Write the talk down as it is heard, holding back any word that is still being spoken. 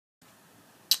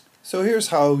So here's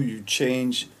how you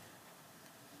change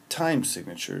time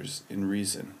signatures in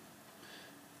Reason.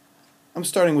 I'm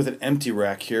starting with an empty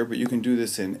rack here, but you can do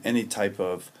this in any type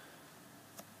of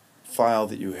file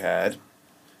that you had.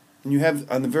 And you have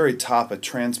on the very top a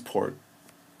transport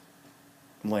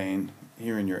lane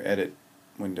here in your edit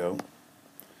window.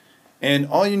 And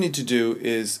all you need to do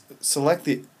is select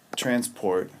the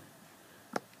transport,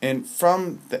 and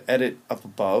from the edit up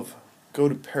above, go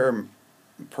to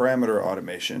parameter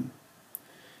automation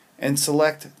and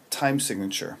select time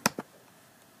signature.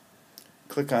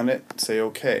 Click on it, say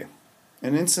OK,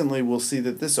 and instantly we'll see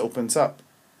that this opens up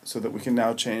so that we can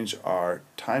now change our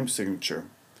time signature.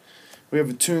 We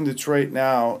have a tune that's right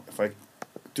now, if I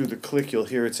do the click, you'll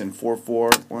hear it's in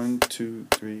 4/4, 1, 2,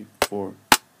 3, 4,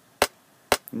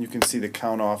 and you can see the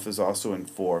count off is also in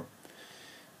 4.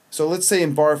 So let's say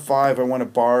in bar 5 I want a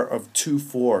bar of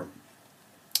 2/4.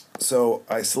 So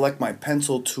I select my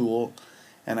pencil tool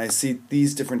and I see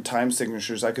these different time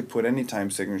signatures. I could put any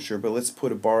time signature, but let's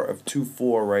put a bar of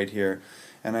 2/4 right here,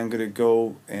 and I'm going to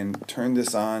go and turn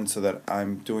this on so that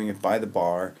I'm doing it by the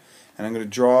bar, and I'm going to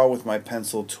draw with my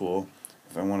pencil tool.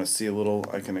 If I want to see a little,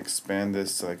 I can expand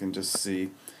this so I can just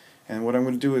see. And what I'm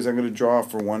going to do is I'm going to draw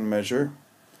for one measure,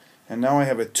 and now I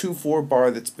have a 2/4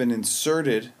 bar that's been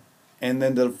inserted, and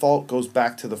then the default goes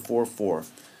back to the 4/4.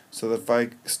 So that if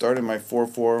I started my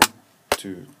 4/4,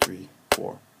 2, 3,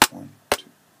 4, 1, 2,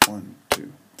 1,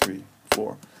 2, 3,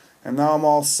 4, and now I'm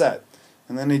all set.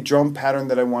 And then a drum pattern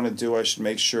that I want to do, I should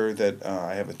make sure that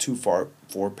I have a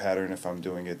 2/4 pattern if I'm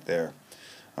doing it there.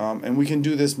 And we can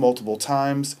do this multiple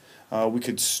times. We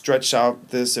could stretch out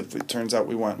this if it turns out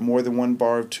we want more than one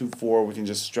bar of 2/4. We can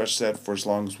just stretch that for as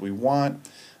long as we want.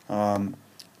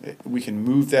 We can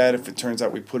move that if it turns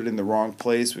out we put it in the wrong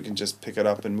place. We can just pick it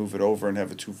up and move it over and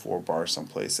have a 2/4 bar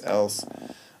someplace else.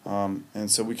 And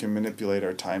so we can manipulate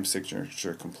our time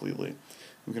signature completely.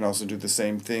 We can also do the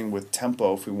same thing with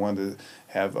tempo if we want to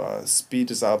have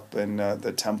speed is up in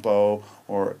the tempo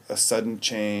or a sudden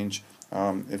change.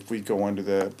 If we go under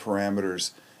the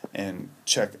parameters and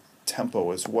check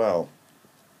tempo as well,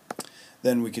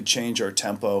 then we could change our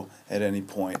tempo at any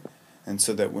point. And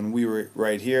so that when we were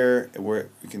right here,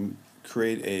 we can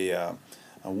create a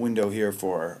window here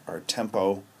for our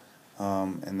tempo,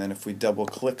 and then if we double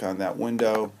click on that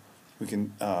window, we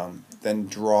can then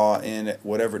draw in at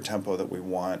whatever tempo that we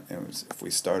want. And if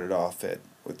we started off at,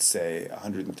 let's say,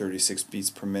 136 beats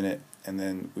per minute, and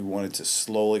then we wanted to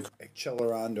slowly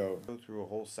accelerando go through a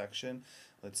whole section,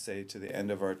 let's say to the end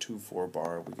of our 2/4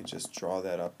 bar, we could just draw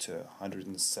that up to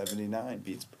 179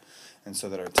 beats, and so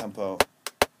that our tempo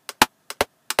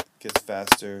gets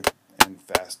faster and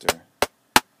faster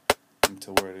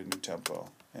until we're at a new tempo.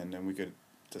 And then we could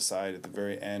decide at the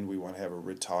very end we want to have a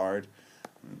retard,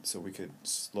 so we could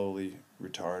slowly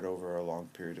retard over a long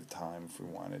period of time if we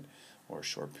wanted, or a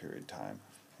short period of time,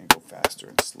 and go faster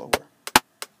and slower.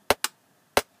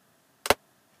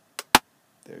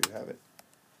 There you have it.